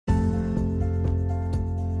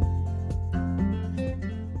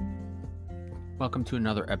Welcome to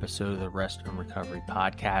another episode of the Rest and Recovery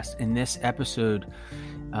Podcast. In this episode,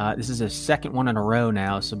 this is a second one in a row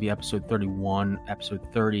now. This will be episode 31. Episode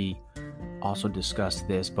 30 also discussed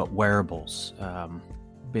this, but wearables.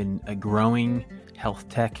 Been a growing health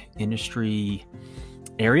tech industry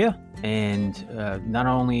area, and not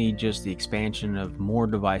only just the expansion of more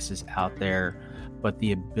devices out there, but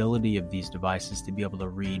the ability of these devices to be able to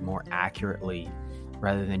read more accurately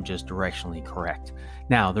rather than just directionally correct.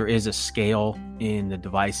 Now, there is a scale in the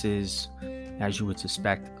devices, as you would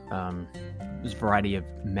suspect. There's a variety of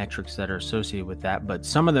metrics that are associated with that, but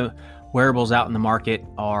some of the wearables out in the market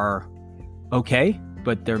are okay,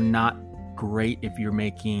 but they're not great if you're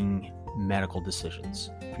making medical decisions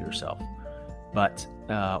for yourself,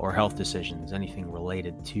 or health decisions, anything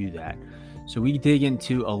related to that. So we dig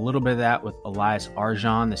into a little bit of that with Elias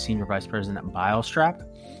Arjan, the Senior Vice President at BioStrap,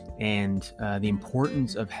 and the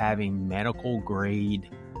importance of having medical grade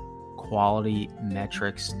quality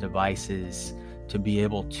metrics devices to be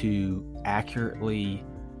able to accurately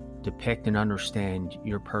depict and understand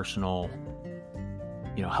your personal,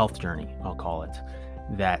 health journey, I'll call it,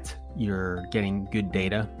 that you're getting good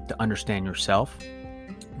data to understand yourself.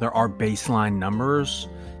 There are baseline numbers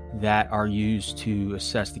that are used to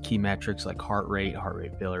assess the key metrics like heart rate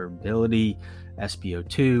variability,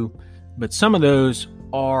 SPO2, but some of those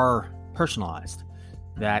are personalized,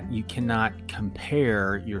 that you cannot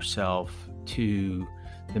compare yourself to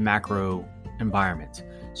the macro environment.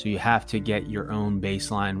 So you have to get your own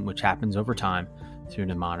baseline, which happens over time through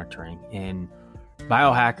the monitoring. And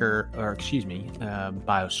BioStrap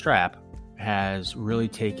has really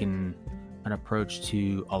taken an approach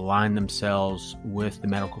to align themselves with the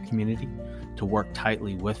medical community, to work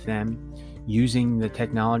tightly with them, using the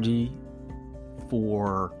technology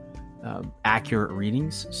for accurate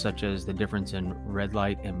readings, such as the difference in red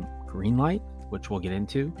light and green light, which we'll get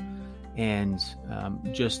into, and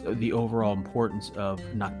just the overall importance of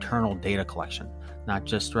nocturnal data collection, not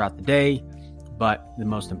just throughout the day, but the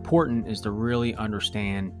most important is to really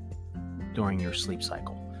understand during your sleep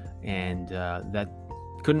cycle. And that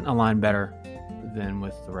couldn't align better than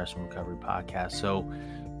with the Rest and Recovery Podcast. So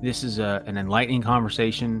this is an enlightening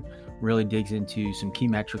conversation, really digs into some key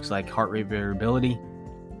metrics like heart rate variability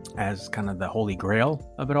as kind of the holy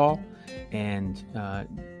grail of it all. And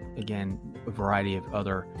again, a variety of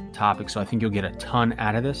other topics. So I think you'll get a ton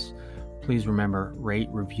out of this. Please remember, rate,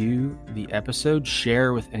 review the episode,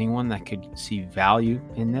 share with anyone that could see value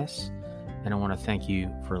in this. And I want to thank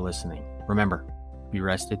you for listening. Remember, be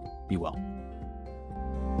rested, be well.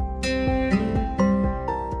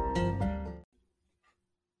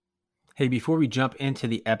 Hey, before we jump into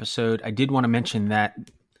the episode, I did want to mention that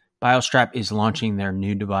BioStrap is launching their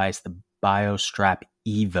new device, the BioStrap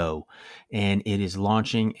Evo, and it is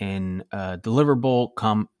launching in deliverable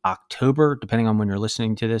come October, depending on when you're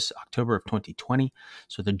listening to this, October of 2020.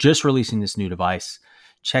 So they're just releasing this new device.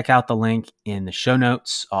 Check out the link in the show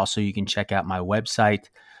notes. Also, you can check out my website,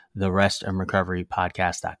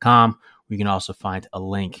 therestandrecoverypodcast.com. We can also find a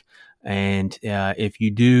link. And if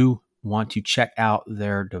you do want to check out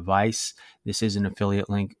their device, this is an affiliate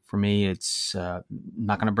link for me. It's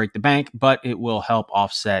not going to break the bank, but it will help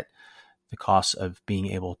offset the costs of being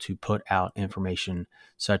able to put out information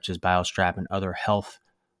such as BioStrap and other health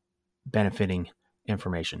benefiting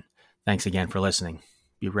information. Thanks again for listening.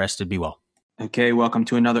 Be rested, be well. Okay, welcome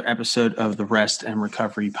to another episode of the Rest and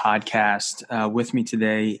Recovery Podcast. With me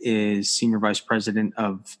today is Senior Vice President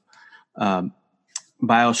of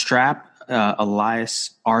BioStrap,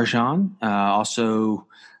 Elias Arjan, also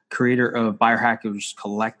creator of Biohackers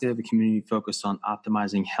Collective, a community focused on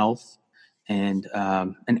optimizing health, and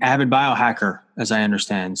an avid biohacker, as I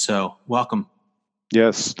understand. So welcome.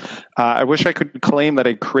 Yes. I wish I could claim that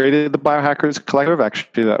I created the Biohackers Collective.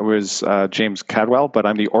 Actually, that was James Cadwell, but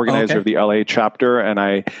I'm the organizer of the LA chapter, and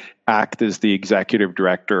I act as the executive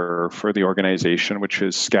director for the organization, which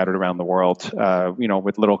is scattered around the world,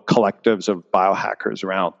 with little collectives of biohackers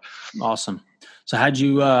around. Awesome. So how'd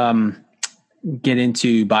you get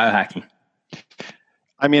into biohacking?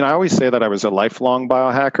 I mean, I always say that I was a lifelong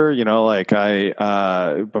biohacker,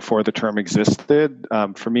 before the term existed.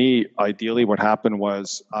 For me, ideally, what happened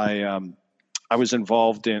was I was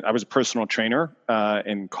involved I was a personal trainer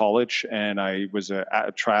in college, and I was a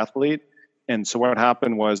triathlete. And so what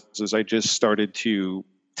happened was I just started to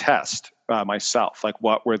test myself, like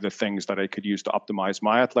what were the things that I could use to optimize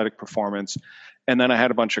my athletic performance. And then I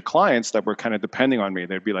had a bunch of clients that were kind of depending on me.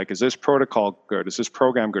 They'd be like, is this protocol good? Is this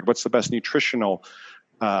program good? What's the best nutritional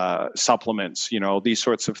supplements, these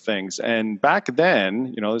sorts of things. And back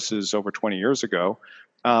then, this is over 20 years ago,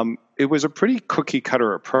 it was a pretty cookie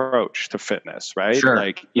cutter approach to fitness, right? Sure.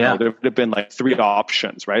 Like, there would have been like 3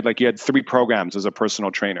 options, right? Like you had 3 programs as a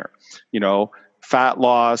personal trainer, fat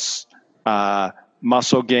loss,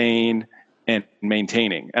 muscle gain, and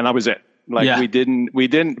maintaining. And that was it. Like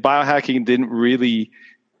biohacking didn't really,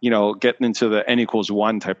 get into the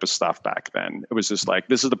N=1 type of stuff back then. It was just like,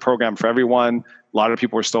 this is the program for everyone. A lot of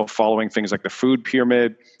people were still following things like the food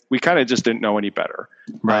pyramid. We kind of just didn't know any better.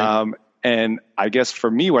 Right. And I guess for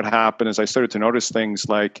me, what happened is I started to notice things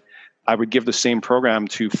like I would give the same program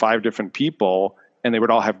to 5 different people and they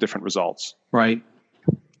would all have different results. Right.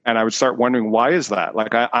 And I would start wondering, why is that?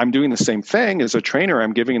 Like I'm doing the same thing as a trainer.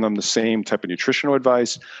 I'm giving them the same type of nutritional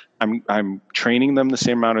advice. I'm training them the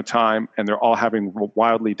same amount of time, and they're all having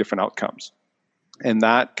wildly different outcomes. And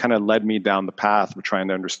that kind of led me down the path of trying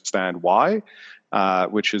to understand why,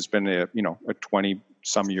 which has been a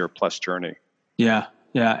 20-some year plus journey. Yeah.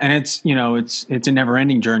 Yeah. And it's a never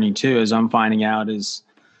ending journey too, as I'm finding out is,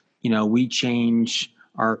 we change,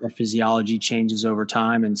 our physiology changes over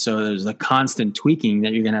time. And so there's a constant tweaking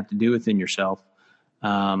that you're going to have to do within yourself.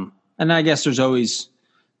 And I guess there's always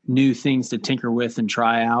new things to tinker with and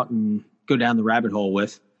try out and go down the rabbit hole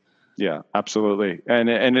with. Yeah, absolutely.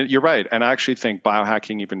 And you're right. And I actually think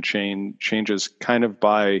biohacking even changes kind of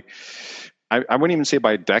by, I wouldn't even say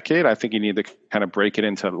by decade. I think you need to kind of break it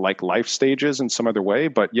into like life stages in some other way.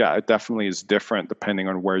 But yeah, it definitely is different depending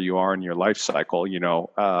on where you are in your life cycle.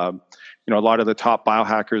 A lot of the top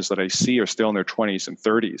biohackers that I see are still in their 20s and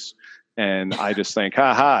 30s. And I just think,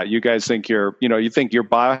 you guys think you think you're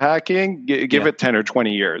biohacking? Give it 10 or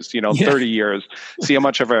 20 years, 30 years. See how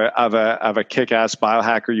much of a kick-ass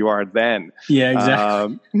biohacker you are then. Yeah,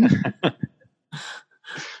 exactly.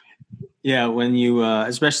 Yeah, when you,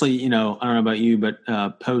 especially, I don't know about you,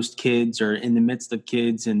 but post kids or in the midst of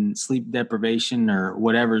kids and sleep deprivation or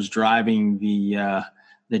whatever's driving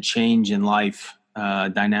the change in life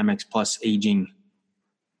dynamics plus aging.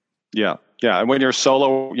 Yeah. Yeah. And when you're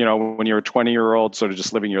solo, when you're a 20-year-old sort of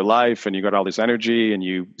just living your life and you got all this energy and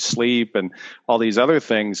you sleep and all these other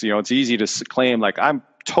things, it's easy to claim like I'm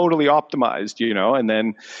totally optimized, and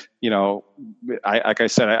then, like I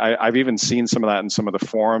said, I've even seen some of that in some of the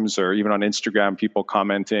forums or even on Instagram, people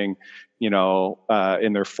commenting, in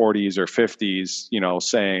their 40s or 50s,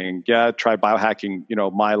 saying, yeah, try biohacking,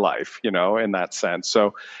 my life, in that sense.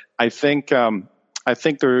 So I think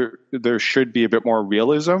there should be a bit more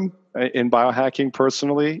realism in biohacking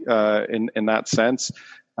personally, in that sense.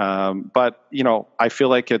 But I feel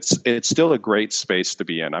like it's still a great space to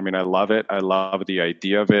be in. I mean, I love it. I love the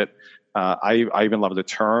idea of it. I even love the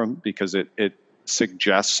term because it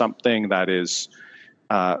suggests something that is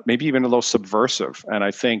maybe even a little subversive. And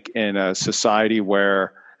I think in a society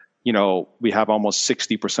where, we have almost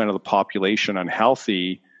 60% of the population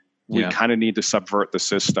unhealthy, we kind of need to subvert the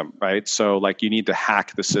system, right? So like you need to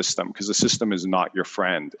hack the system because the system is not your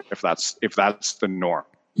friend if that's the norm.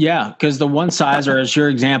 Yeah, because the one size, or as your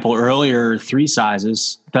example earlier, 3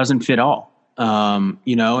 sizes doesn't fit all. And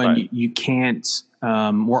right. you can't.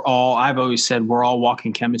 I've always said we're all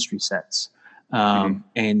walking chemistry sets,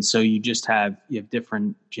 and so you have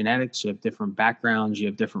different genetics, you have different backgrounds, you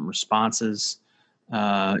have different responses,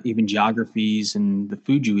 even geographies, and the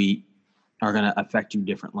food you eat are going to affect you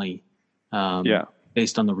differently,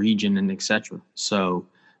 based on the region and et cetera. So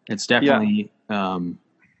it's definitely an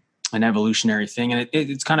evolutionary thing. And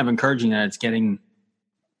it's kind of encouraging that it's getting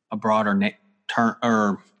a broader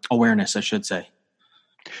awareness, I should say.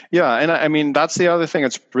 Yeah. And I mean, that's the other thing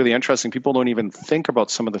that's really interesting. People don't even think about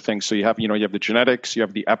some of the things. So you have the genetics, you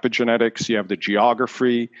have the epigenetics, you have the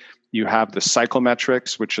geography, you have the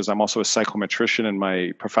psychometrics, which is, I'm also a psychometrician in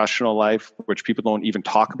my professional life, which people don't even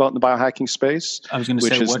talk about in the biohacking space. I was going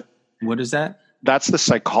to say, what is that? That's the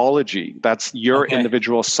psychology. That's your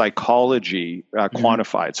individual psychology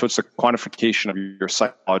quantified. So it's a quantification of your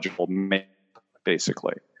psychological makeup,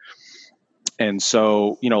 basically. And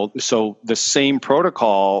so, so the same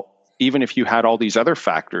protocol, even if you had all these other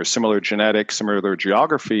factors, similar genetics, similar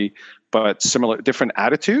geography, but different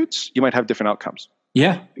attitudes, you might have different outcomes.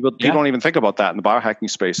 Yeah. People don't even think about that in the biohacking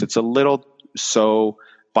space. It's a little so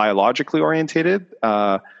biologically orientated,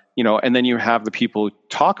 and then you have the people who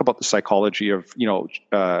talk about the psychology of,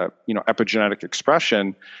 epigenetic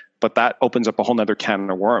expression, but that opens up a whole nother can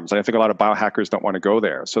of worms. And I think a lot of biohackers don't want to go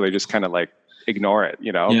there. So they just kind of like ignore it,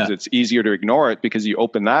 because it's easier to ignore it because you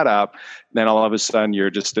open that up. Then all of a sudden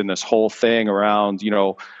you're just in this whole thing around,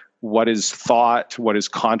 what is thought? What is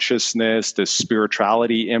consciousness? Does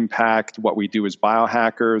spirituality impact what we do as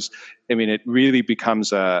biohackers? I mean, it really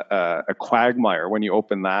becomes a quagmire when you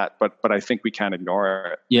open that, but I think we can't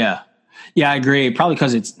ignore it. Yeah. Yeah, I agree. Probably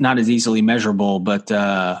because it's not as easily measurable, but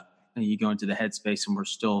you go into the headspace and we're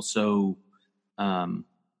still so,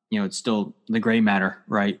 it's still the gray matter,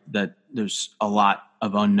 right? That there's a lot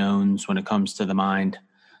of unknowns when it comes to the mind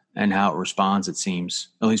and how it responds, it seems,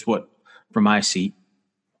 at least what from my seat.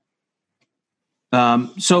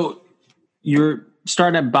 So you're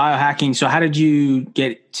starting at biohacking. So how did you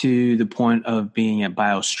get to the point of being at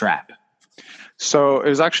BioStrap? So it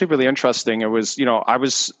was actually really interesting. It was,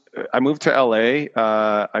 I moved to LA,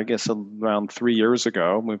 I guess around 3 years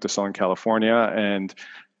ago, moved to Southern California, and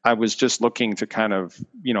I was just looking to kind of,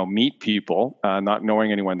 meet people, not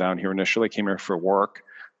knowing anyone down here initially, came here for work.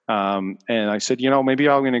 And I said, maybe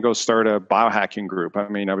I'm going to go start a biohacking group. I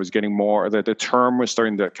mean, I was getting more, the term was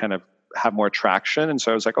starting to kind of have more traction. And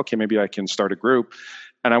so I was like, okay, maybe I can start a group.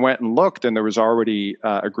 And I went and looked, and there was already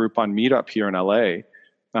a group on Meetup here in LA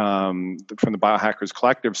from the Biohackers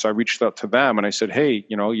Collective. So I reached out to them and I said, hey,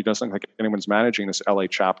 it doesn't look like anyone's managing this LA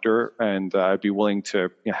chapter, and I'd be willing to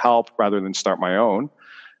help rather than start my own.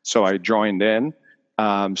 So I joined in,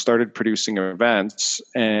 started producing events.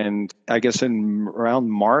 And I guess in around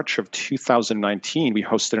March of 2019, we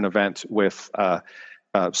hosted an event with Samir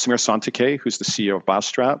Sontake, who's the CEO of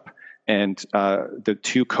BioStrap, and the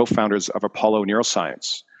two co-founders of Apollo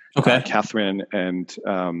Neuroscience, Catherine and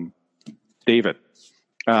David.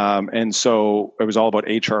 And so it was all about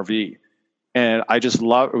HRV. And I just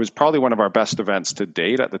it was probably one of our best events to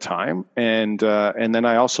date at the time. And then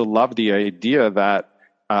I also loved the idea that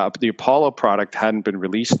the Apollo product hadn't been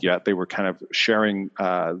released yet. They were kind of sharing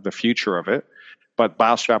the future of it. But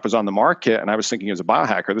BioStrap was on the market, and I was thinking as a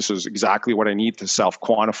biohacker, this is exactly what I need to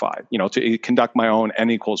self-quantify, to conduct my own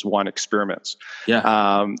N=1 experiments.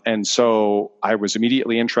 Yeah. And so I was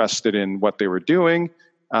immediately interested in what they were doing.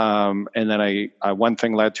 And then I one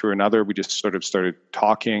thing led to another. We just sort of started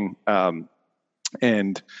talking.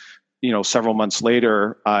 And several months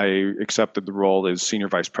later, I accepted the role as senior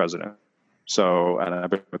vice president. So, and I've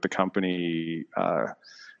been with the company,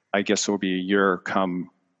 I guess it will be a year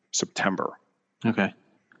come September. Okay.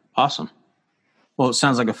 Awesome. Well, it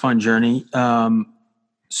sounds like a fun journey.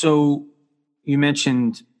 So you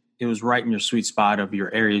mentioned it was right in your sweet spot of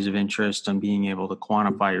your areas of interest on being able to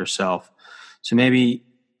quantify yourself. So maybe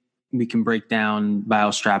we can break down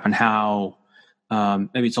BioStrap and how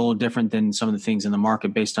maybe it's a little different than some of the things in the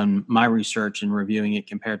market based on my research and reviewing it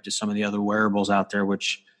compared to some of the other wearables out there,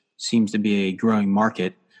 which seems to be a growing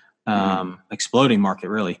market, exploding market,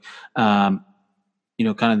 really.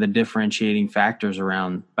 Kind of the differentiating factors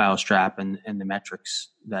around BioStrap and the metrics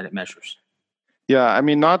that it measures. Yeah, I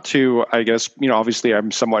mean, not to, I guess, obviously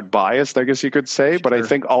I'm somewhat biased, I guess you could say, but I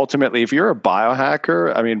think ultimately, if you're a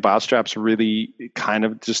biohacker, I mean, BioStrap's really kind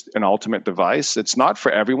of just an ultimate device. It's not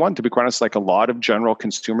for everyone, to be quite honest. Like a lot of general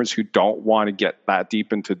consumers who don't want to get that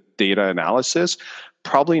deep into data analysis,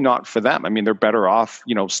 probably not for them. I mean, they're better off,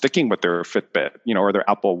 sticking with their Fitbit, or their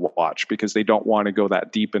Apple Watch, because they don't want to go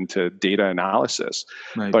that deep into data analysis.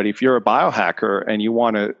 Right. But if you're a biohacker and you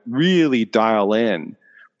want to really dial in,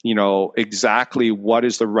 exactly what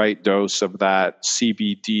is the right dose of that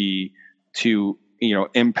CBD to,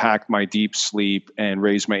 impact my deep sleep and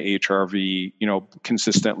raise my HRV,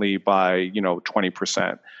 consistently by,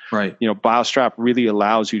 20%. Right. BioStrap really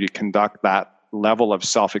allows you to conduct that level of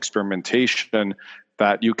self-experimentation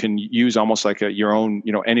that you can use almost like your own,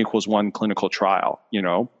 N=1 clinical trial,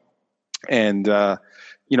 and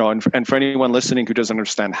and for anyone listening who doesn't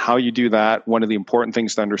understand how you do that, one of the important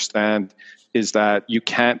things to understand is that you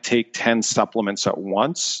can't take 10 supplements at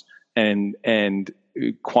once and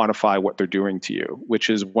quantify what they're doing to you, which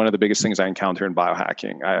is one of the biggest things I encounter in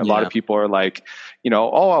biohacking. A lot of people are like,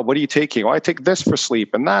 oh, what are you taking? Oh, I take this for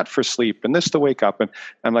sleep and that for sleep and this to wake up. And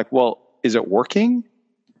I'm like, well, is it working?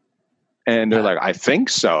 And they're like, I think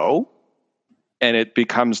so. And it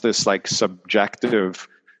becomes this like subjective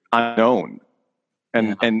unknown.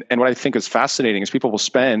 And what I think is fascinating is people will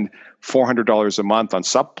spend $400 a month on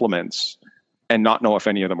supplements and not know if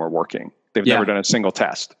any of them are working. They've never done a single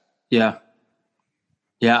test. Yeah.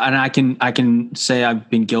 Yeah. And I can say I've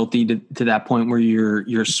been guilty to that point where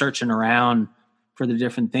you're searching around for the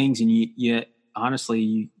different things. And you honestly,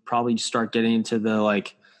 you probably start getting into the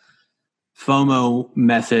like FOMO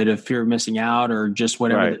method of fear of missing out, or just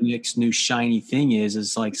whatever the next new shiny thing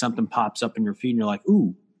is like something pops up in your feed and you're like,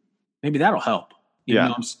 ooh, maybe that'll help. Even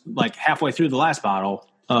though I'm like halfway through the last bottle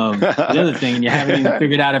of the other thing and you haven't even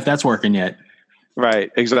figured out if that's working yet.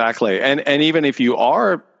 Right, exactly. And even if you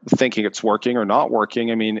are thinking it's working or not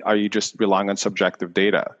working, I mean, are you just relying on subjective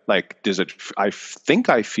data? Like, I think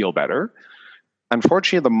I feel better.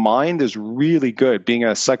 Unfortunately, the mind is really good. Being a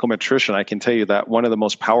psychometrician, I can tell you that one of the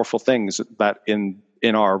most powerful things that in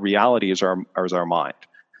in our reality is our mind.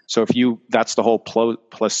 So that's the whole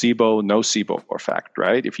placebo nocebo effect,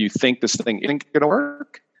 right? If you think this thing isn't going to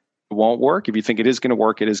work, it won't work. If you think it is going to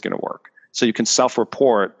work, it is going to work. So you can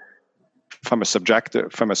self-report from a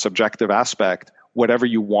subjective aspect whatever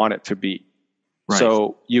you want it to be. Right.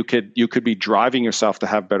 So you could be driving yourself to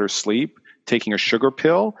have better sleep, taking a sugar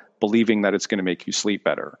pill, believing that it's going to make you sleep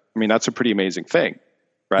better. I mean, that's a pretty amazing thing,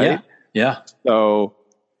 right? Yeah. So,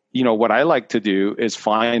 what I like to do is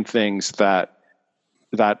find things that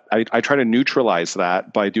I try to neutralize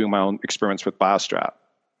that by doing my own experiments with BioStrap.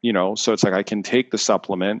 So it's like I can take the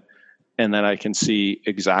supplement and then I can see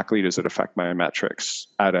exactly, does it affect my metrics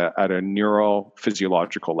at a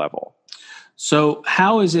neurophysiological level. So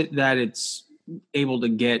how is it that it's able to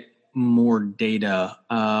get more data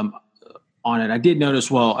on it? I did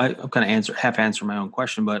notice, I kind of half answered my own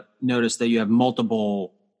question, but notice that you have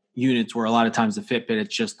multiple units where a lot of times the Fitbit,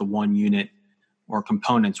 it's just the one unit, or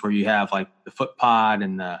components where you have like the foot pod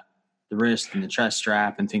and the wrist and the chest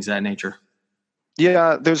strap and things of that nature.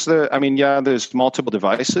 Yeah, there's multiple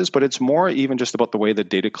devices, but it's more even just about the way the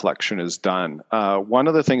data collection is done. One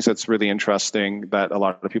of the things that's really interesting that a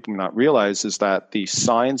lot of people may not realize is that the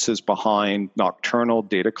sciences behind nocturnal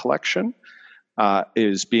data collection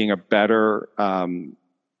is being a better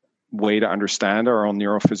way to understand our own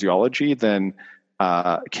neurophysiology than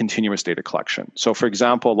continuous data collection. So, for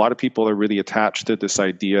example, a lot of people are really attached to this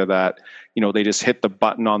idea that, they just hit the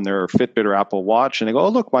button on their Fitbit or Apple Watch and they go, oh,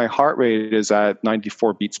 look, my heart rate is at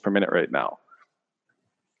 94 beats per minute right now.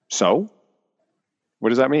 So what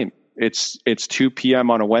does that mean? It's 2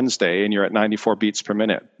 p.m. on a Wednesday and you're at 94 beats per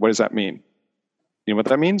minute. What does that mean? You know what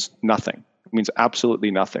that means? Nothing. It means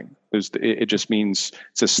absolutely nothing. It just means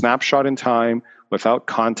it's a snapshot in time without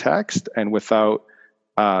context and without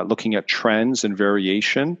looking at trends and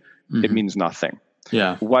variation. Mm-hmm. It means nothing.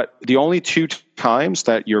 Yeah. The only two times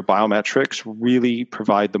that your biometrics really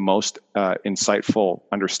provide the most insightful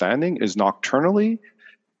understanding is nocturnally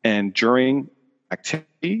and during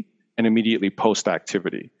activity and immediately post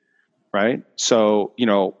activity, right? So,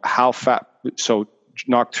 so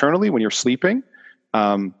nocturnally when you're sleeping,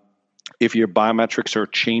 if your biometrics are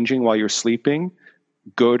changing while you're sleeping,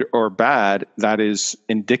 good or bad, that is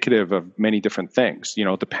indicative of many different things,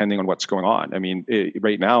 depending on what's going on. I mean,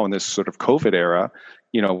 right now in this sort of COVID era,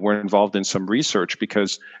 we're involved in some research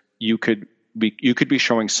because you could be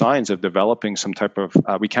showing signs of developing some type of,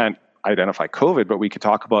 we can't identify COVID, but we could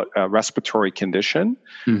talk about a respiratory condition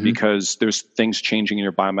because there's things changing in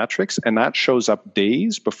your biometrics, and that shows up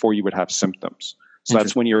days before you would have symptoms. So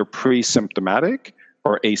that's when you're pre-symptomatic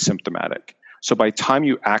or asymptomatic. So by the time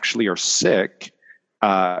you actually are sick,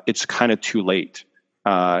 it's kind of too late,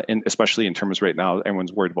 and especially in terms right now,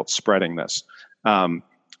 everyone's worried about spreading this.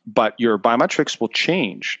 But your biometrics will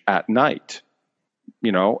change at night,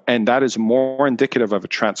 and that is more indicative of a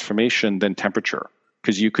transformation than temperature,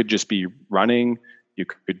 because you could just be running, you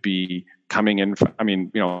could be coming in,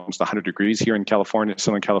 almost 100 degrees here in California,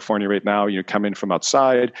 Southern California right now, you come in from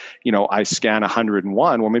outside, I scan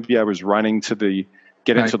 101, well, maybe I was running to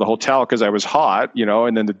get into the hotel because I was hot,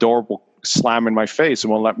 and then the door will slam in my face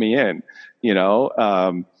and won't let me in,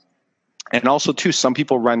 and also too, some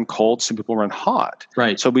people run cold, some people run hot.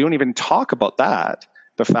 Right. So we don't even talk about that.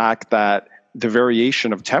 The fact that the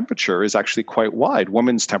variation of temperature is actually quite wide.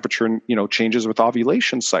 Women's temperature, changes with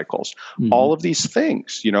ovulation cycles, all of these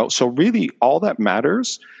things, so really all that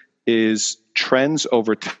matters is trends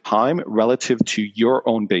over time relative to your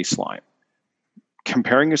own baseline.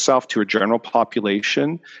 Comparing yourself to a general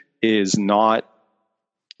population is not,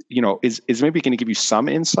 is maybe going to give you some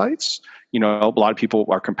insights. A lot of people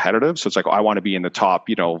are competitive. So it's like, I want to be in the top,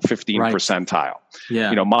 15 percentile.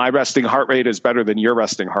 Yeah. My resting heart rate is better than your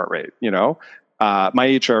resting heart rate. My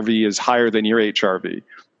HRV is higher than your HRV.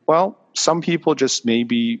 Well, some people just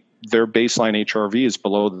maybe their baseline HRV is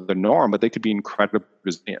below the norm, but they could be incredibly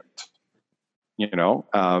resilient.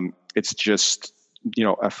 It's just,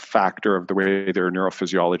 a factor of the way their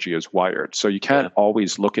neurophysiology is wired. So you can't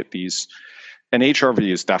always look at these. And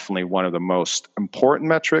HRV is definitely one of the most important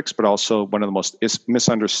metrics, but also one of the most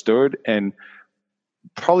misunderstood and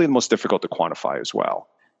probably the most difficult to quantify as well.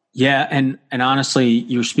 Yeah. And honestly,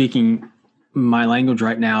 you're speaking my language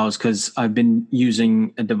right now is because I've been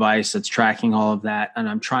using a device that's tracking all of that, and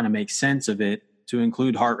I'm trying to make sense of it to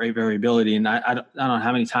include heart rate variability. And I don't know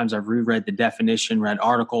how many times I've reread the definition, read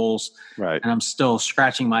articles, and I'm still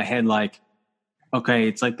scratching my head like, okay,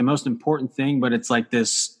 it's like the most important thing, but it's like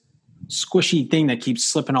this squishy thing that keeps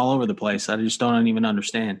slipping all over the place. I just don't even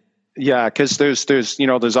understand. Yeah, because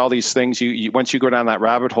there's all these things. You once you go down that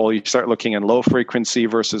rabbit hole, you start looking at low frequency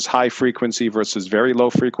versus high frequency versus very low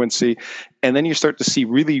frequency, and then you start to see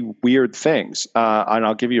really weird things. And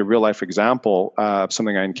I'll give you a real life example of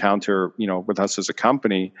something I encounter, with us as a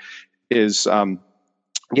company. Is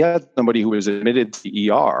somebody who was admitted to the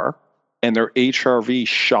ER, and their HRV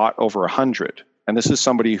shot over 100, and this is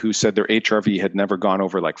somebody who said their HRV had never gone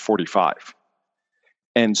over like 45,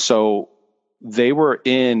 and so they were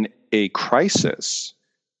in a crisis,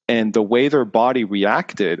 and the way their body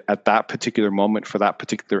reacted at that particular moment for that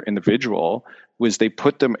particular individual was they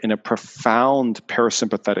put them in a profound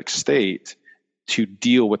parasympathetic state to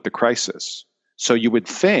deal with the crisis. So you would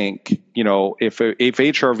think, if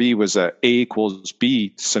HRV was a equals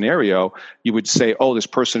B scenario, you would say, oh, this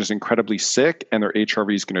person is incredibly sick and their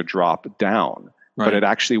HRV is going to drop down. Right. But it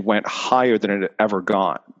actually went higher than it had ever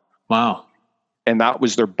gone. Wow. And that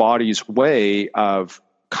was their body's way of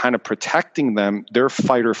kind of protecting them. Their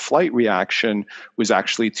fight or flight reaction was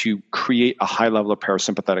actually to create a high level of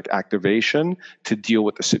parasympathetic activation to deal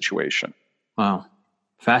with the situation. Wow.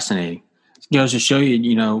 Fascinating. To show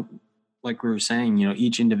you, like we were saying,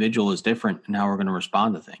 each individual is different in how we're going to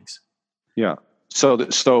respond to things. Yeah. So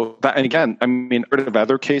that, and again, I mean, I've heard of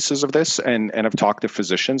other cases of this, and I've talked to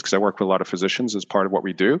physicians because I work with a lot of physicians as part of what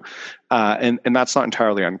we do, and that's not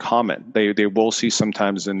entirely uncommon. They will see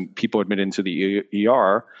sometimes in people admitted into the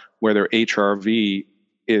ER where their HRV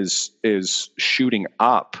is shooting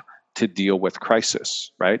up to deal with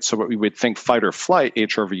crisis, right? So what we would think fight or flight,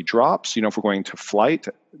 HRV drops. If we're going to flight,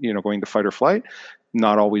 going to fight or flight,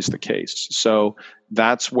 not always the case. So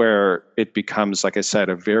that's where it becomes, like I said,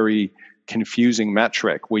 a very confusing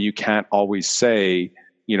metric where you can't always say,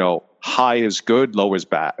 high is good, low is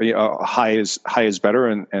bad. High is better,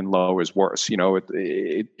 and low is worse.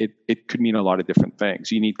 It could mean a lot of different things.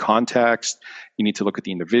 You need context. You need to look at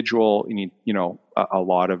the individual. You need, a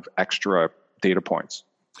lot of extra data points.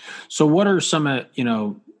 So what are some, in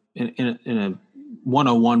a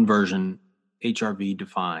 101 version, HRV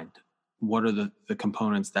defined? What are the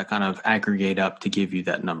components that kind of aggregate up to give you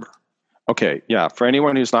that number? Okay, yeah. For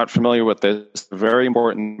anyone who's not familiar with this, a very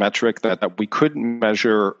important metric that we couldn't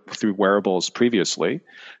measure through wearables previously,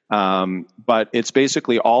 but it's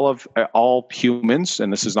basically all humans,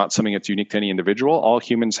 and this is not something that's unique to any individual. All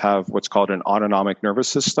humans have what's called an autonomic nervous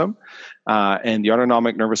system, and the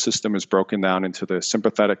autonomic nervous system is broken down into the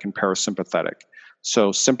sympathetic and parasympathetic.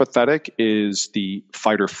 So sympathetic is the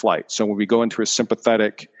fight or flight. So when we go into a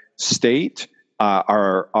sympathetic state, our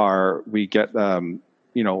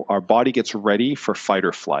body gets ready for fight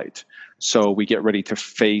or flight. So we get ready to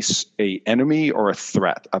face a enemy or a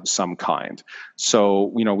threat of some kind.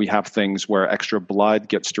 So, we have things where extra blood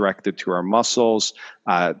gets directed to our muscles,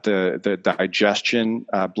 the digestion,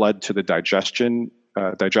 blood to the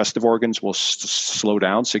digestive organs will slow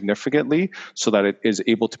down significantly so that it is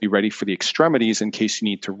able to be ready for the extremities in case you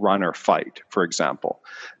need to run or fight, for example.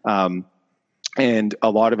 And a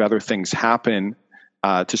lot of other things happen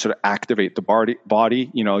to sort of activate the body.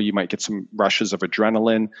 You might get some rushes of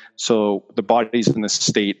adrenaline. So the body's in this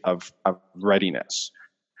state of readiness.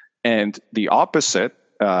 And the opposite,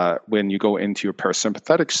 when you go into a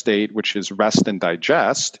parasympathetic state, which is rest and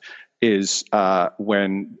digest, is fight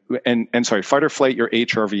or flight, your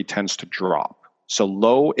HRV tends to drop. So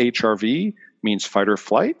low HRV means fight or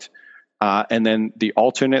flight. And then the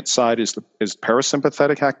alternate side is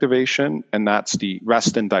parasympathetic activation, and that's the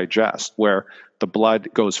rest and digest, where the blood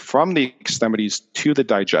goes from the extremities to the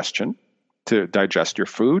digestion to digest your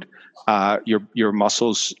food. Your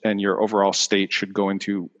muscles and your overall state should go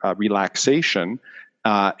into relaxation,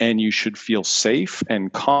 and you should feel safe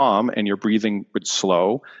and calm, and your breathing would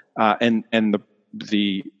slow, and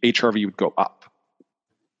the HRV would go up.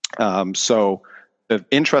 So the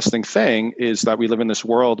interesting thing is that we live in this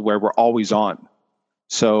world where we're always on.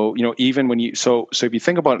 So, even when so if you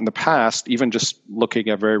think about it in the past, even just looking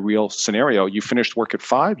at a very real scenario, you finished work at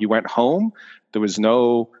 5, you went home, there was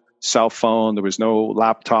no cell phone, there was no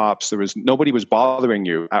laptops, nobody was bothering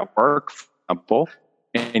you at work, for example,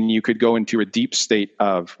 and you could go into a deep state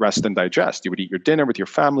of rest and digest. You would eat your dinner with your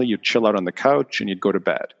family, you'd chill out on the couch, and you'd go to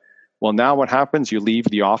bed. Well, now what happens? You leave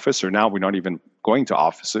the office, or now we're not even going to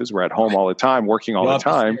offices. We're at home all the time, working all the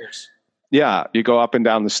time. Yeah, you go up and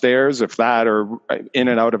down the stairs, if that, or in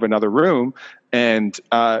and out of another room. And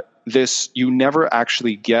you never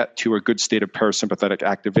actually get to a good state of parasympathetic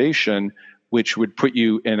activation, which would put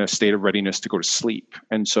you in a state of readiness to go to sleep.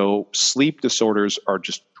 And so sleep disorders are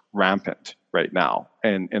just rampant right now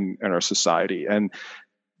in our society. And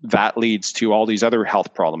that leads to all these other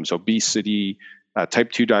health problems, obesity,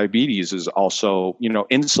 Type 2 diabetes is also,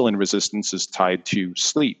 insulin resistance is tied to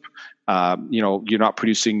sleep. You're not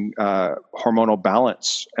producing hormonal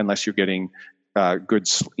balance unless you're getting good,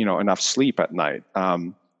 enough sleep at night.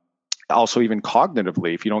 Also, even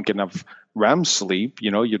cognitively, if you don't get enough REM sleep,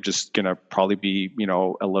 you're just going to probably be,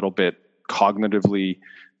 a little bit cognitively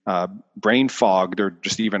brain fogged, or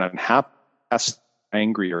just even unhappy,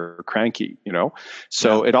 angry, or cranky.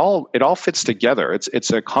 So it all fits together.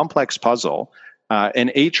 It's a complex puzzle, and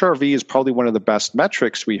HRV is probably one of the best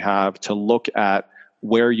metrics we have to look at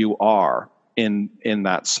where you are in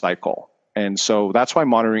that cycle. And so that's why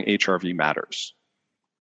monitoring HRV matters.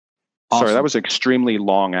 Awesome. Sorry, that was an extremely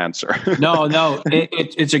long answer. No,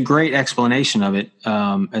 it's a great explanation of it.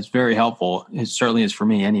 It's very helpful. It certainly is for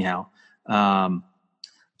me anyhow.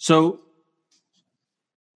 So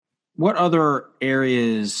what other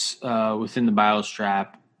areas within the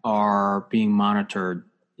biostrap are being monitored?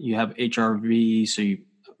 You have HRV,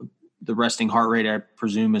 so the resting heart rate, I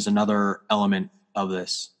presume, is another element of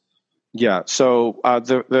this. Yeah. So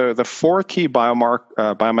the four key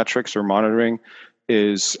biometrics we're monitoring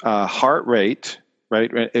is heart rate,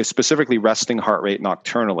 right? Specifically resting heart rate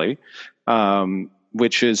nocturnally,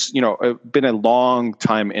 which is, been a long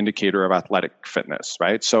time indicator of athletic fitness,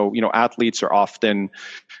 right? So, athletes are often,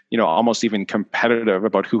 almost even competitive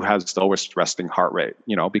about who has the lowest resting heart rate,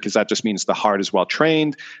 because that just means the heart is well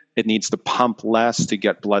trained. It needs to pump less to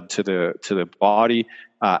get blood to the body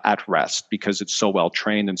at rest, because it's so well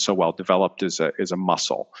trained and so well developed as a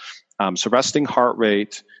muscle. So resting heart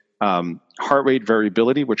rate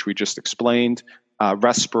variability, which we just explained,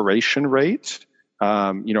 respiration rate,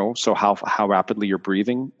 so how rapidly you're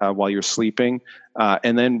breathing while you're sleeping.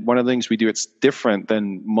 And then one of the things we do, it's different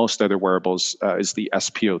than most other wearables, is the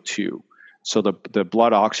SPO2. So the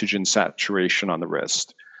blood oxygen saturation on the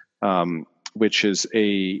wrist, which is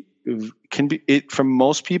for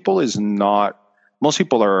most people is not, most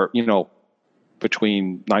people are,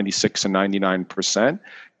 between 96 and 99%.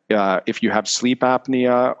 If you have sleep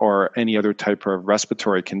apnea or any other type of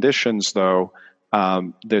respiratory conditions, though,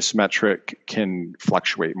 this metric can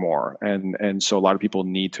fluctuate more. And so a lot of people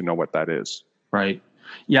need to know what that is. Right.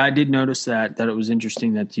 Yeah, I did notice that it was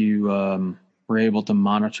interesting that you were able to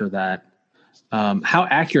monitor that. How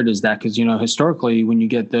accurate is that? Because, historically, when you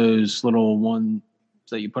get those little ones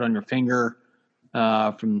that you put on your finger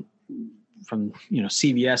from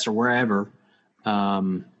CVS or wherever,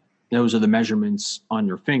 those are the measurements on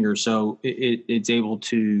your finger. So it's able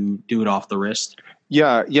to do it off the wrist.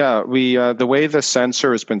 Yeah. We the way the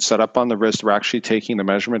sensor has been set up on the wrist, we're actually taking the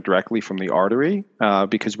measurement directly from the artery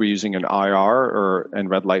because we're using an IR and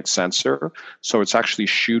red light sensor. So it's actually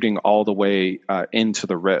shooting all the way into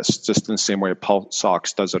the wrist, just in the same way a pulse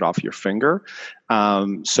ox does it off your finger.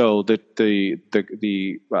 So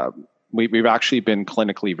we've actually been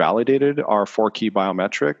clinically validated. Our four key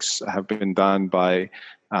biometrics have been done by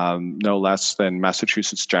no less than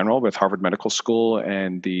Massachusetts General with Harvard Medical School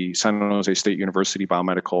and the San Jose State University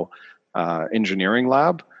Biomedical Engineering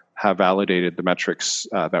Lab have validated the metrics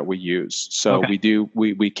that we use. So okay.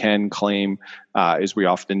 we can claim, as we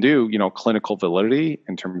often do, clinical validity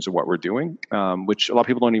in terms of what we're doing, which a lot of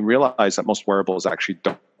people don't even realize that most wearables actually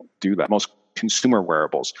don't do that. Most consumer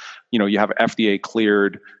wearables, you have FDA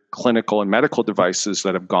cleared clinical and medical devices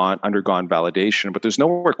that have undergone validation, but there's no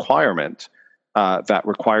requirement that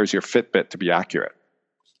requires your Fitbit to be accurate.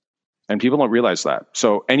 And people don't realize that.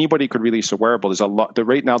 So anybody could release a wearable. There's a lot.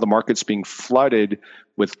 Right now, the market's being flooded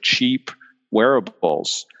with cheap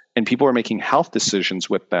wearables, and people are making health decisions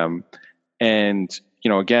with them. And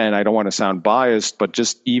again, I don't want to sound biased, but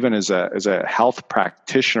just even as a health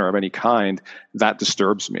practitioner of any kind, that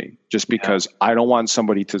disturbs me. Just because I don't want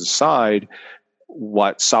somebody to decide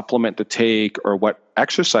what supplement to take or what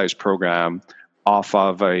exercise program off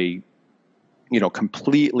of a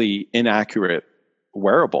completely inaccurate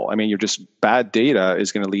wearable. I mean, bad data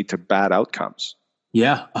is going to lead to bad outcomes.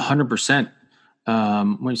 Yeah, 100%.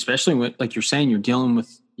 Especially when, like you're saying, you're dealing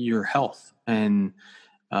with your health, and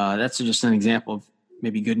that's just an example of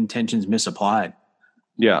maybe good intentions misapplied.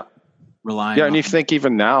 Yeah. Relying. And you think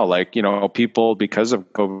even now, people, because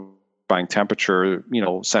of COVID, buying temperature,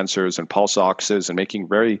 sensors and pulse oxes and making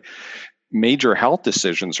very major health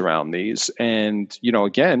decisions around these. And,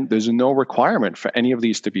 again, there's no requirement for any of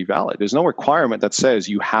these to be valid. There's no requirement that says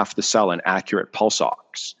you have to sell an accurate pulse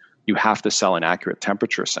ox. You have to sell an accurate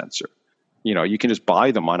temperature sensor. You can just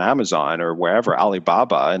buy them on Amazon or wherever,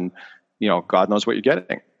 Alibaba, and, God knows what you're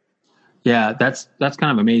getting. Yeah, that's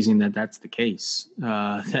kind of amazing that that's the case,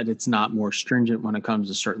 that it's not more stringent when it comes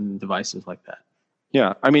to certain devices like that.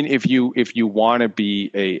 Yeah, I mean, if you want to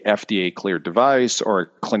be a FDA cleared device or a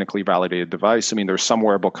clinically validated device, I mean, there's some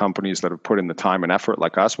wearable companies that have put in the time and effort,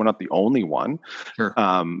 like us. We're not the only one Sure.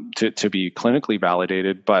 to be clinically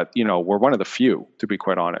validated, but we're one of the few, to be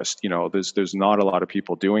quite honest. There's not a lot of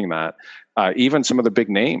people doing that. Even some of the big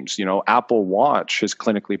names, Apple Watch has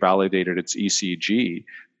clinically validated its ECG,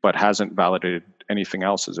 but hasn't validated anything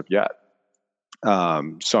else as of yet.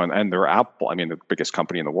 And they're Apple, I mean, the biggest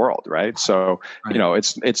company in the world, right? So, Right.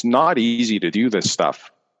 it's not easy to do this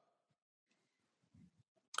stuff.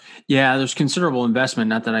 Yeah, there's considerable investment.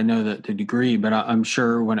 Not that I know the degree, but I'm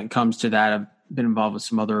sure when it comes to that, I've been involved with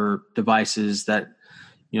some other devices that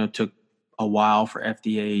took a while for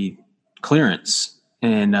FDA clearance,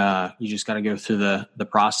 and you just got to go through the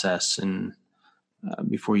process and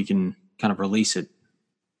before you can kind of release it.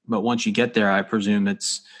 But once you get there, I presume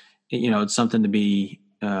it's something to be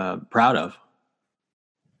proud of.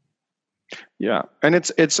 Yeah, and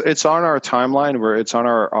it's on our timeline, where it's on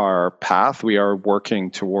our path. We are working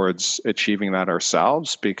towards achieving that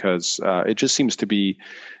ourselves, because it just seems to be.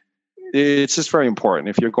 It's just very important.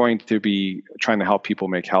 If you're going to be trying to help people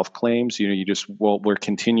make health claims, we're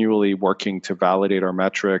continually working to validate our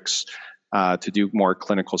metrics, to do more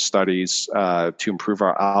clinical studies, to improve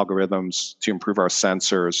our algorithms, to improve our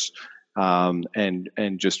sensors,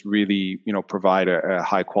 and just really provide a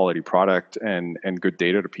high quality product and good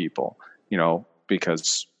data to people.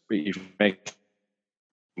 Because if you make,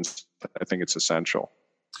 I think it's essential.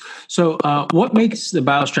 So, what makes the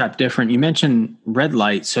BioStrap different? You mentioned red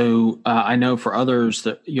light, so I know for others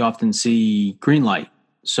that you often see green light.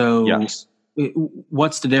 So, Yes.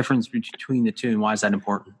 What's the difference between the two, and why is that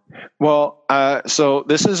important? Well, so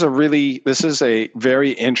this is a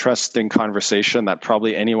very interesting conversation that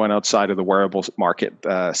probably anyone outside of the wearables market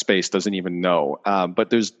space doesn't even know. But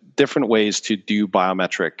there's different ways to do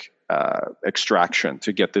biometric extraction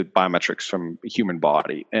to get the biometrics from the human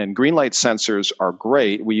body. And green light sensors are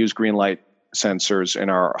great. We use green light sensors in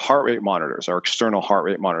our heart rate monitors, our external heart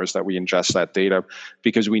rate monitors, that we ingest that data,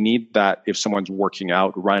 because we need that if someone's working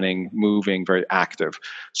out, running, moving, very active.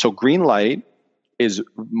 So green light is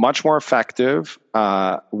much more effective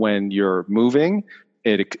when you're moving.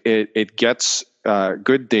 It gets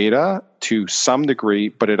good data to some degree,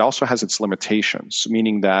 but it also has its limitations,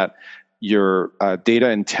 meaning that your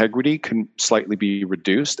data integrity can slightly be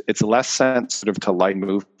reduced. It's less sensitive to light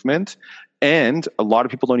movement. And a lot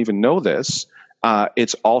of people don't even know this.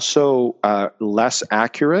 It's also less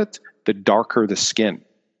accurate the darker the skin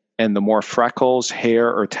and the more freckles,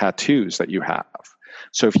 hair, or tattoos that you have.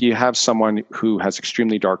 So if you have someone who has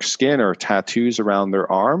extremely dark skin or tattoos around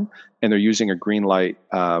their arm, and they're using a green light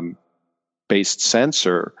based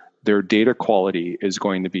sensor, their data quality is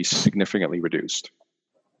going to be significantly reduced.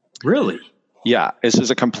 Really? Yeah, this is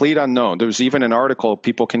a complete unknown. There's even an article,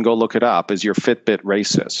 people can go look it up, is your Fitbit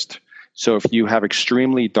racist? So if you have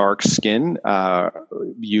extremely dark skin,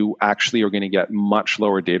 you actually are going to get much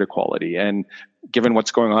lower data quality. And given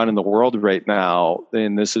what's going on in the world right now,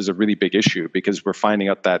 then this is a really big issue, because we're finding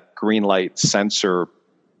out that green light sensor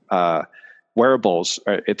wearables,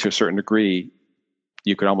 to a certain degree,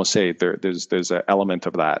 you could almost say there's an element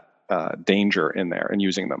of that danger in there in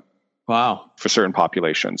using them. Wow. For certain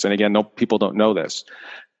populations. And again, people don't know this.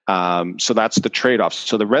 So that's the trade-off.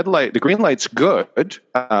 So the green light's good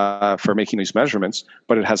for making these measurements,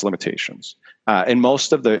 but it has limitations. And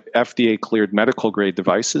most of the FDA cleared medical grade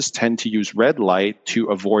devices tend to use red light to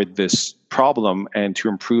avoid this problem and to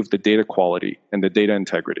improve the data quality and the data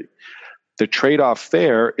integrity. The trade-off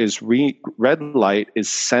there is red light is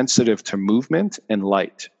sensitive to movement and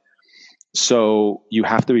light. So you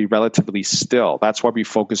have to be relatively still. That's why we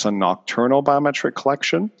focus on nocturnal biometric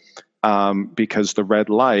collection, because the red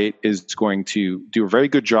light is going to do a very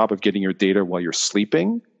good job of getting your data while you're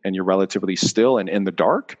sleeping and you're relatively still and in the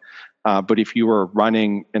dark. But if you were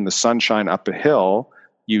running in the sunshine up a hill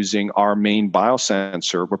using our main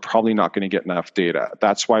biosensor, we're probably not going to get enough data.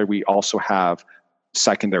 That's why we also have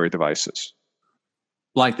secondary devices.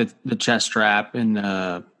 Like the chest strap and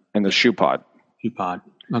the shoe pod. Shoe pod.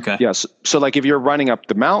 Okay. Yes. So like if you're running up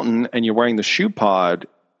the mountain and you're wearing the shoe pod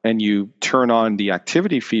and you turn on the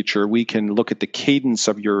activity feature, we can look at the cadence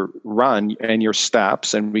of your run and your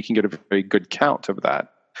steps, and we can get a very good count of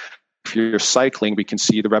that. If you're cycling, we can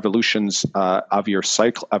see the revolutions of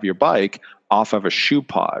your bike off of a shoe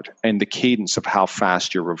pod and the cadence of how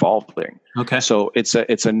fast you're revolving. Okay. So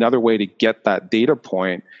it's another way to get that data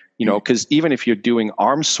point, because even if you're doing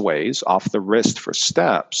arm sways off the wrist for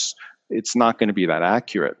steps, it's not going to be that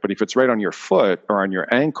accurate. But if it's right on your foot or on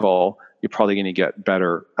your ankle, you're probably going to get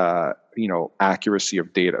better, accuracy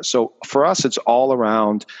of data. So for us, it's all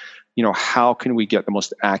around how can we get the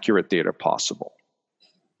most accurate data possible?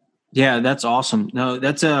 Yeah, that's awesome. No,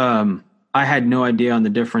 that's I had no idea on the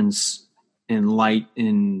difference in light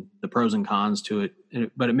in the pros and cons to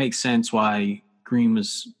it, but it makes sense why green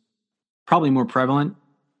was probably more prevalent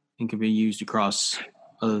and could be used across.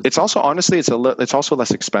 It's also, honestly, it's also a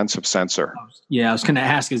less expensive sensor. Yeah, I was going to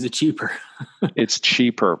ask, is it cheaper? It's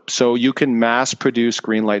cheaper. So you can mass produce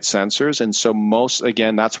green light sensors. And so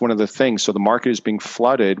again, that's one of the things. So the market is being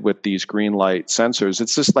flooded with these green light sensors.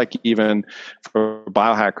 It's just like, even for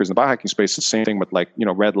biohackers in the biohacking space, the same thing with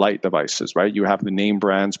red light devices, right? You have the name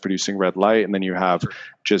brands producing red light, and then you have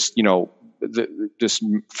just, just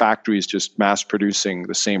factories just mass producing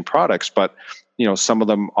the same products. But some of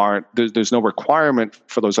them aren't, there's no requirement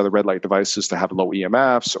for those other red light devices to have low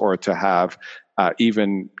EMFs or to have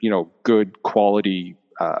even, good quality,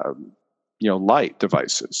 light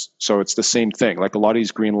devices. So it's the same thing. Like, a lot of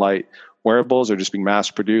these green light wearables are just being mass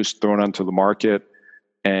produced, thrown onto the market,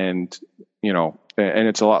 and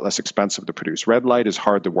it's a lot less expensive to produce. Red light is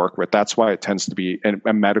hard to work with. That's why it tends to be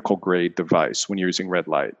a medical grade device when you're using red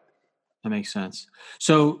light. That makes sense.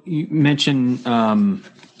 So you mentioned,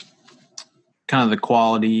 kind of the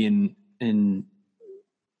quality and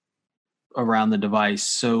around the device.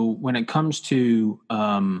 So when it comes to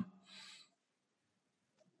the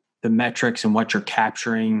metrics and what you're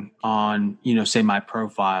capturing on, say my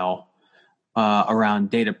profile around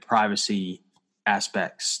data privacy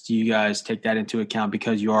aspects, do you guys take that into account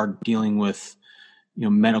because you are dealing with,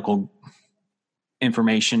 medical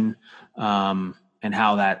information and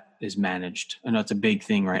how that is managed? I know it's a big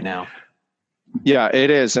thing right now. Yeah, it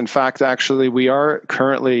is. In fact, actually, we are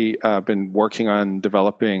currently been working on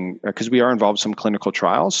developing, because we are involved in some clinical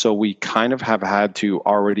trials. So we kind of have had to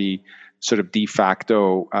already sort of de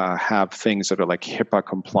facto have things that are like HIPAA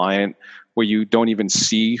compliant, where you don't even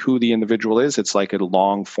see who the individual is. It's like a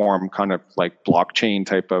long form kind of like blockchain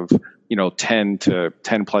type of, 10 to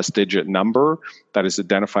 10 plus digit number that is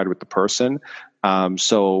identified with the person.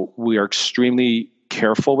 So we are extremely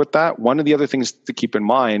careful with that. One of the other things to keep in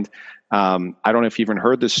mind, I don't know if you even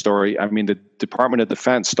heard this story. I mean, the Department of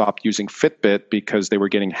Defense stopped using Fitbit because they were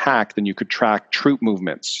getting hacked, and you could track troop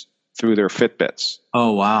movements through their Fitbits.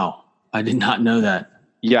 Oh, wow. I did not know that.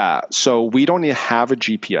 Yeah. So we don't even have a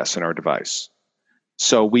GPS in our device.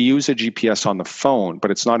 So we use a GPS on the phone,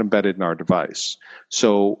 but it's not embedded in our device.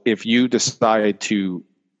 So if you decide to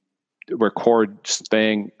record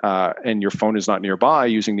something and your phone is not nearby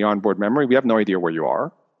using the onboard memory, we have no idea where you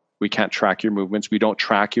are. We can't track your movements. We don't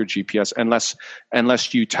track your GPS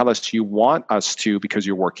unless you tell us you want us to, because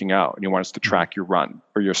you're working out and you want us to track your run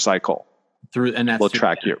or your cycle. We'll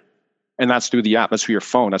track you. And that's through the app. That's through your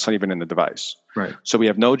phone. That's not even in the device. Right. So we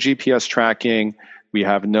have no GPS tracking. We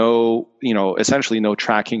have no, essentially no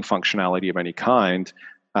tracking functionality of any kind.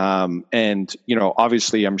 And,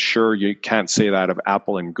 obviously I'm sure you can't say that of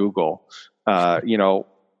Apple and Google, in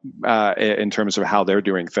terms of how they're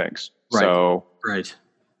doing things. Right. So, right.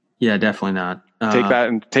 Yeah, definitely not. Take that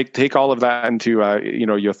and take all of that into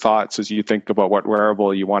your thoughts as you think about what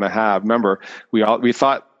wearable you want to have. Remember, we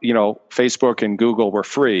thought Facebook and Google were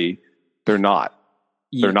free. They're not.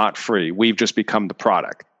 Yeah. They're not free. We've just become the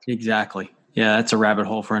product. Exactly. Yeah, that's a rabbit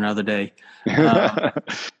hole for another day. No,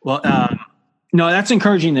 that's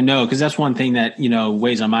encouraging to know, because that's one thing that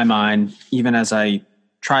weighs on my mind even as I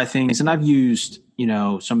try things. And I've used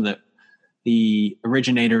some of the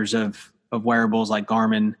originators of wearables like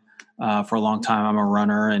Garmin. For a long time. I'm a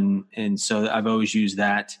runner, and so I've always used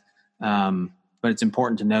that. But it's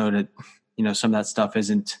important to know that some of that stuff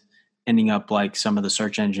isn't ending up like some of the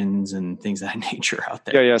search engines and things of that nature out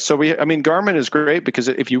there. Yeah. So Garmin is great because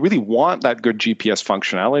if you really want that good GPS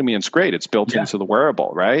functionality, it's great. It's built into the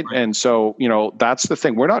wearable, right? And so that's the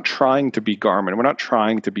thing. We're not trying to be Garmin. We're not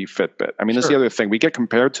trying to be Fitbit. That's the other thing. We get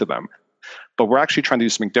compared to them, but we're actually trying to do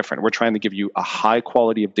something different. We're trying to give you a high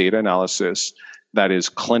quality of data analysis that is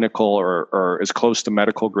clinical or as close to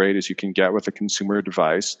medical grade as you can get with a consumer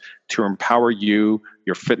device, to empower you,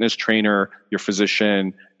 your fitness trainer, your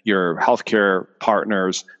physician, your healthcare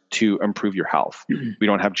partners to improve your health. We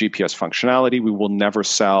don't have GPS functionality. We will never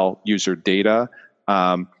sell user data.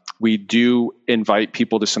 We do invite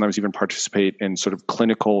people to sometimes even participate in sort of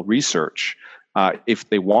clinical research if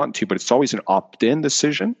they want to, but it's always an opt-in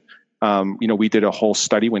decision. We did a whole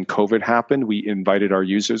study when COVID happened. We invited our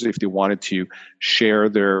users if they wanted to share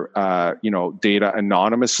their, data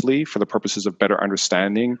anonymously for the purposes of better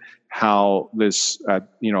understanding how this,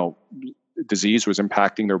 disease was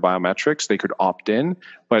impacting their biometrics. They could opt in,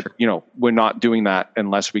 but we're not doing that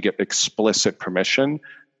unless we get explicit permission.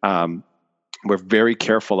 We're very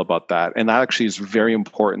careful about that, and that actually is very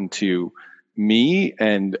important to me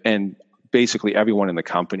and basically everyone in the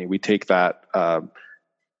company. We take that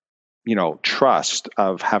trust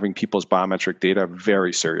of having people's biometric data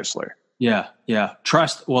very seriously. Yeah.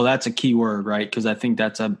 Trust. Well, that's a key word, right? Because I think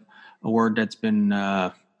that's a word that's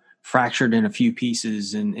been fractured in a few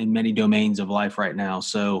pieces in many domains of life right now.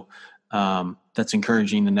 So that's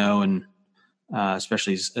encouraging to know, and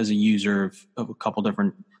especially as a user of a couple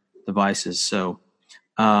different devices. So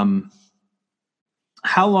how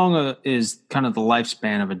long is kind of the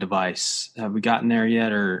lifespan of a device? Have we gotten there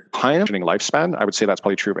yet? Or kind of lifespan, I would say that's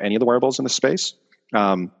probably true of any of the wearables in the space.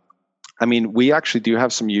 We actually do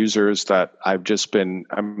have some users that I've just been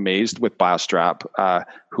amazed with BioStrap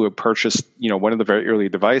who have purchased, one of the very early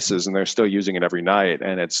devices, and they're still using it every night.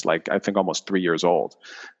 And it's like, I think almost 3 years old.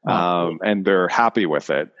 Wow. And they're happy with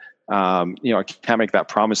it. I can't make that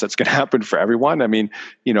promise that's going to happen for everyone.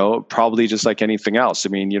 Probably just like anything else.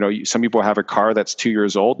 Some people have a car that's 2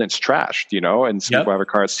 years old and it's trashed, and some people have a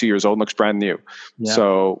car that's 2 years old and looks brand new. Yep.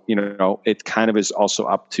 So, it kind of is also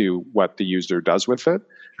up to what the user does with it.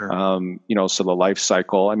 Sure. So the life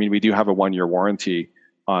cycle, we do have a 1-year warranty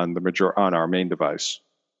on on our main device.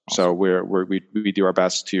 Awesome. So we do our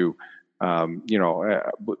best to,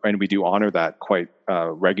 and we do honor that quite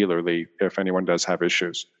regularly if anyone does have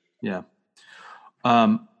issues. Yeah.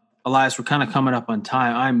 Elias, we're kind of coming up on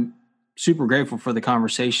time. I'm super grateful for the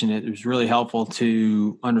conversation. It was really helpful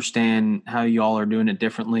to understand how you all are doing it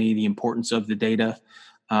differently, the importance of the data,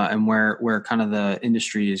 and where kind of the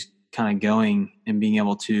industry is kind of going, and being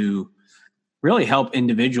able to really help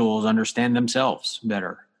individuals understand themselves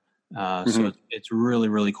better. So it's really,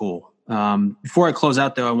 really cool. Before I close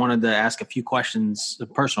out though, I wanted to ask a few questions,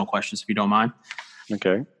 personal questions, if you don't mind.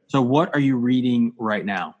 Okay. So what are you reading right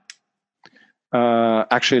now?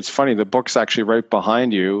 Actually, it's funny. The book's actually right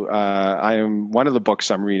behind you. One of the books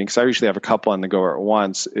I'm reading, because I usually have a couple on the go at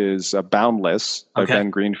once, is Boundless by Ben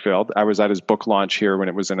Greenfield. I was at his book launch here when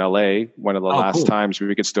it was in LA, one of the last times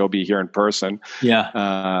we could still be here in person.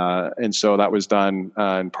 Yeah. And so that was done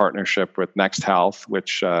in partnership with Next Health,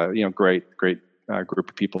 which, great group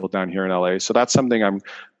of people down here in LA. So that's something I'm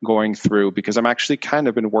going through, because I'm actually kind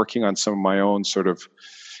of been working on some of my own sort of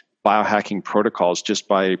biohacking protocols just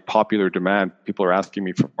by popular demand. People are asking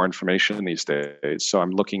me for more information these days. So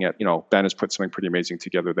I'm looking at, Ben has put something pretty amazing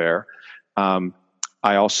together there. I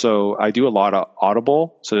do a lot of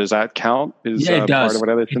Audible. So does that count? It does. Part of what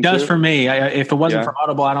I listen it does to? For me. If it wasn't for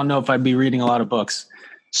Audible, I don't know if I'd be reading a lot of books.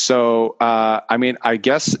 So, I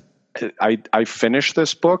guess I finished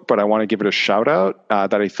this book, but I want to give it a shout out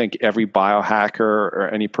that I think every biohacker or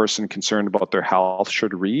any person concerned about their health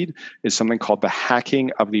should read, is something called The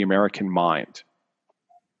Hacking of the American Mind.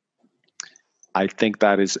 I think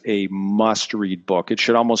that is a must-read book. It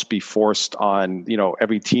should almost be forced on,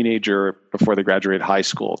 every teenager before they graduate high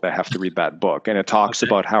school. They have to read that book. And it talks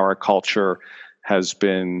about how our culture has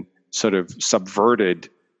been sort of subverted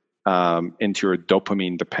into a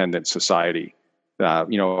dopamine-dependent society.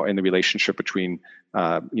 In the relationship between,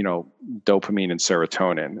 dopamine and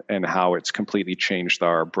serotonin, and how it's completely changed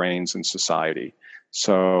our brains and society.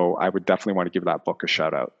 So I would definitely want to give that book a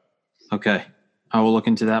shout out. Okay. I will look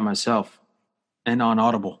into that myself, and on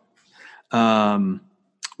Audible.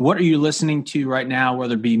 What are you listening to right now,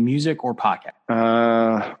 whether it be music or podcast?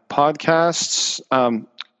 Podcasts.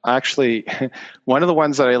 Actually, one of the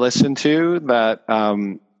ones that I listen to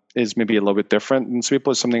that, is maybe a little bit different than some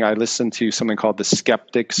people, is something I listen to, something called The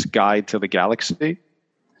Skeptic's Guide to the Galaxy.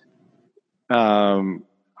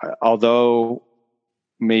 Although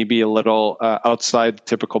maybe a little outside the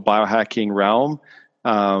typical biohacking realm,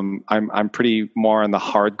 I'm pretty more on the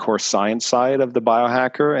hardcore science side of the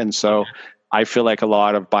biohacker. And so I feel like a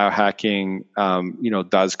lot of biohacking,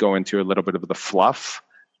 does go into a little bit of the fluff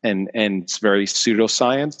and it's very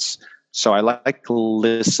pseudoscience. So I like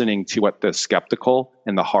listening to what the skeptical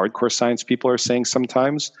and the hardcore science people are saying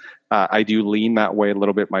sometimes. I do lean that way a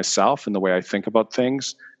little bit myself in the way I think about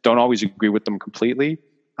things. Don't always agree with them completely.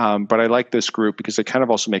 But I like this group because they kind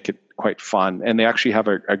of also make it quite fun. And they actually have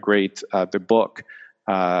a great, the book.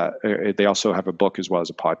 They also have a book as well as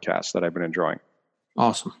a podcast that I've been enjoying.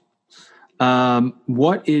 Awesome.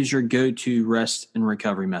 What is your go-to rest and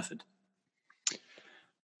recovery method?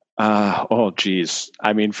 Geez.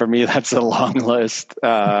 For me, that's a long list.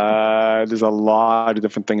 There's a lot of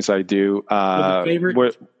different things I do.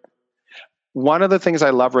 Favorite? One of the things I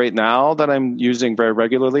love right now that I'm using very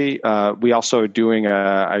regularly, we also are doing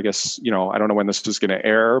I don't know when this is going to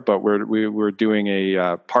air, but we're doing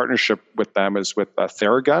a partnership with them is with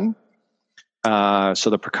Theragun. So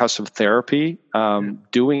the percussive therapy,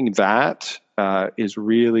 doing that is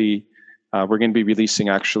really We're going to be releasing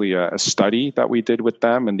actually a study that we did with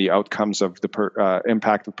them and the outcomes of the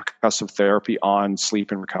impact of percussive therapy on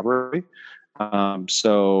sleep and recovery.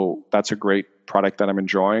 So that's a great product that I'm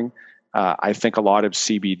enjoying. I think a lot of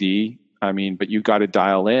CBD, but you got to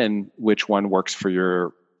dial in which one works for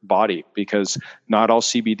your body, because not all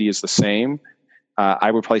CBD is the same.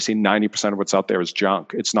 I would probably say 90% of what's out there is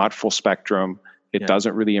junk. It's not full spectrum. It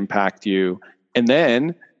doesn't really impact you. And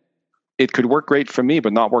then it could work great for me,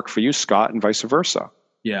 but not work for you, Scott, and vice versa.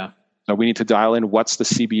 Yeah. So we need to dial in what's the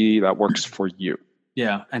CBD that works for you.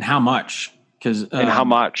 Yeah. And how much? And how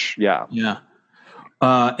much? Yeah. Yeah.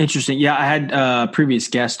 Interesting. Yeah. I had a previous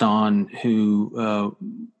guest on who,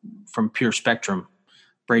 from Pure Spectrum,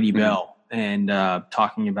 Brady Bell, and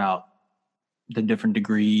talking about the different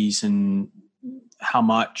degrees and how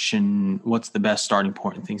much and what's the best starting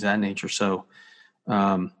point and things of that nature. So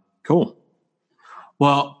cool.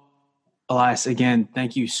 Well, Elias, again,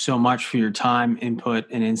 thank you so much for your time, input,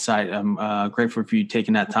 and insight. I'm grateful for you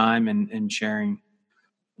taking that time and sharing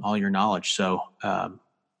all your knowledge. So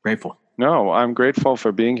grateful. No, I'm grateful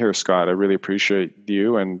for being here, Scott. I really appreciate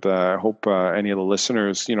you, and I hope any of the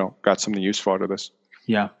listeners, got something useful out of this.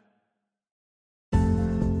 Yeah.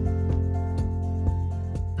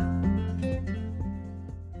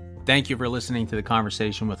 Thank you for listening to the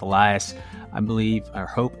conversation with Elias. I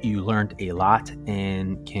hope you learned a lot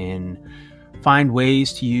and can find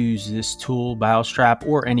ways to use this tool, BioStrap,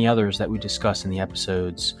 or any others that we discuss in the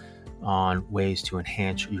episodes on ways to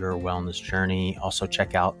enhance your wellness journey. Also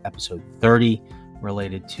check out episode 30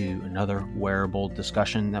 related to another wearable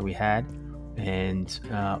discussion that we had. And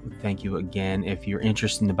thank you again. If you're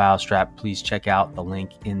interested in the BioStrap, please check out the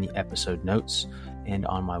link in the episode notes and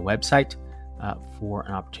on my website for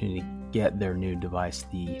an opportunity to get their new device,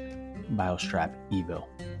 the BioStrap Evo.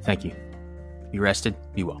 Thank you. Be rested,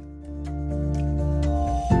 be well.